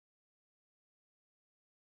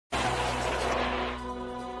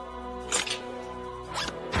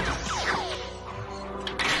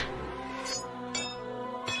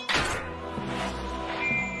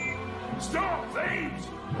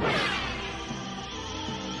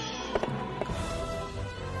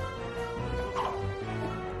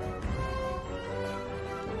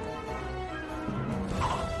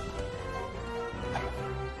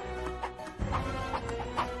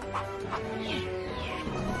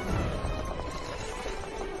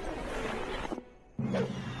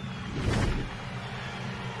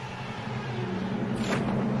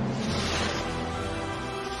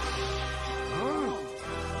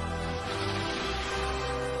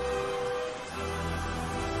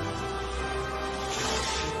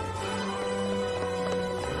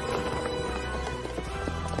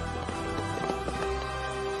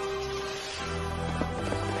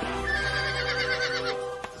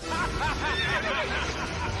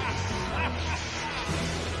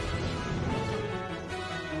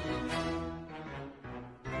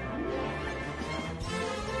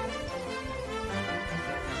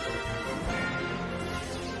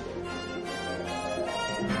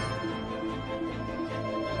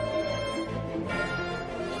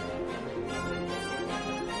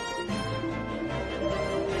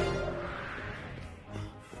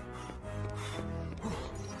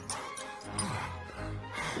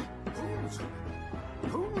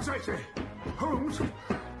Holmes, I say! Holmes!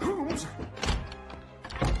 Holmes!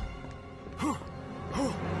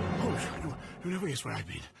 Holmes, you never guess where I've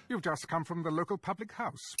been. You've just come from the local public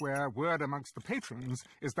house, where word amongst the patrons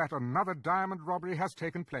is that another diamond robbery has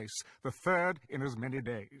taken place, the third in as many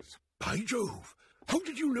days. By Jove! How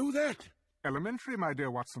did you know that? Elementary, my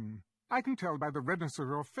dear Watson. I can tell by the redness of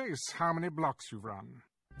your face how many blocks you've run.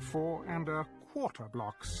 4 1/4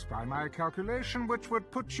 blocks, by my calculation, which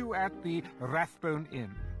would put you at the Rathbone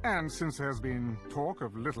Inn. And since there's been talk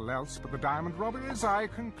of little else but the diamond robberies, I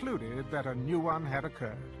concluded that a new one had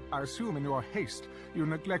occurred. I assume in your haste you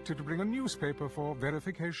neglected to bring a newspaper for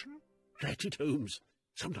verification? Drat it, Holmes.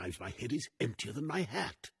 Sometimes my head is emptier than my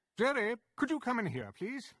hat. Jerry, could you come in here,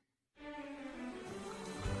 please?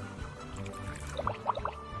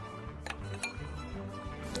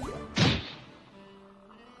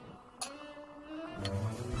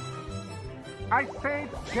 I say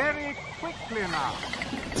very quickly now.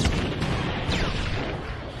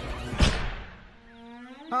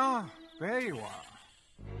 Ah, there you are.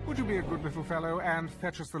 Would you be a good little fellow and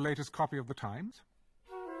fetch us the latest copy of the Times?